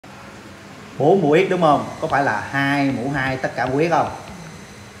4 mũ x đúng không? Có phải là 2 mũ 2 tất cả mũ x không?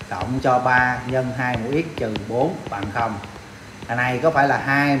 Cộng cho 3 nhân 2 mũ x trừ 4 bằng 0. Cái này có phải là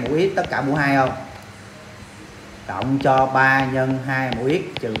 2 mũ x tất cả mũ 2 không? Cộng cho 3 nhân 2 mũ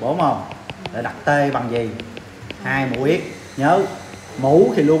x trừ 4 không? Để đặt t bằng gì? 2 mũ x. Nhớ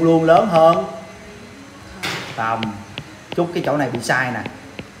mũ thì luôn luôn lớn hơn không. Chút cái chỗ này bị sai nè.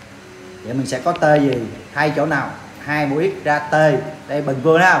 Vậy mình sẽ có t gì? Thay chỗ nào? 2 mũ x ra t. Đây bình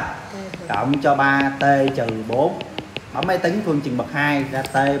phương đó không? Cộng cho 3t trừ 4. Bấm máy tính phương trình bậc 2 ra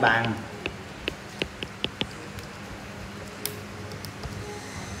t bằng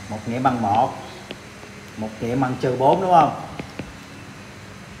 1 nghiệm bằng 1, 1 nghiệm bằng trừ 4 đúng không?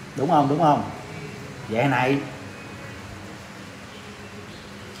 Đúng không? Đúng không? Vậy này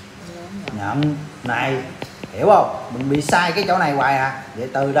nhận này, hiểu không? Mình bị sai cái chỗ này hoài à. Vậy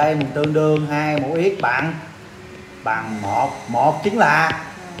từ đây mình tương đương 2 mũ x bằng 1. 1 chính là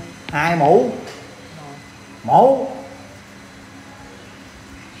 2 mũ. Mũ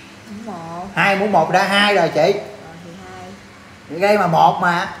 2 mũ 1 ra 2 rồi chị. Thì đây mà 1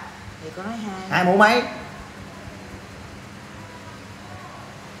 mà. Thì có nói 2. 2 mũ mấy?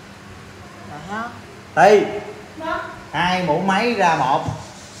 Rồi ha. Tí. 2 mũ mấy ra 1?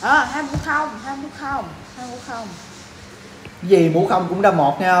 2 mũ 0, 2 mũ 0, 2 mũ 0. Gì mũ 0 cũng ra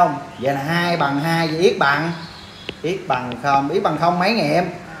 1 nha không? Vậy là 2 bằng 2, vậy x bằng 0. X bằng 0 mấy nghiệm?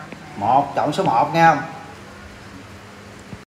 1, chọn số 1 nha không?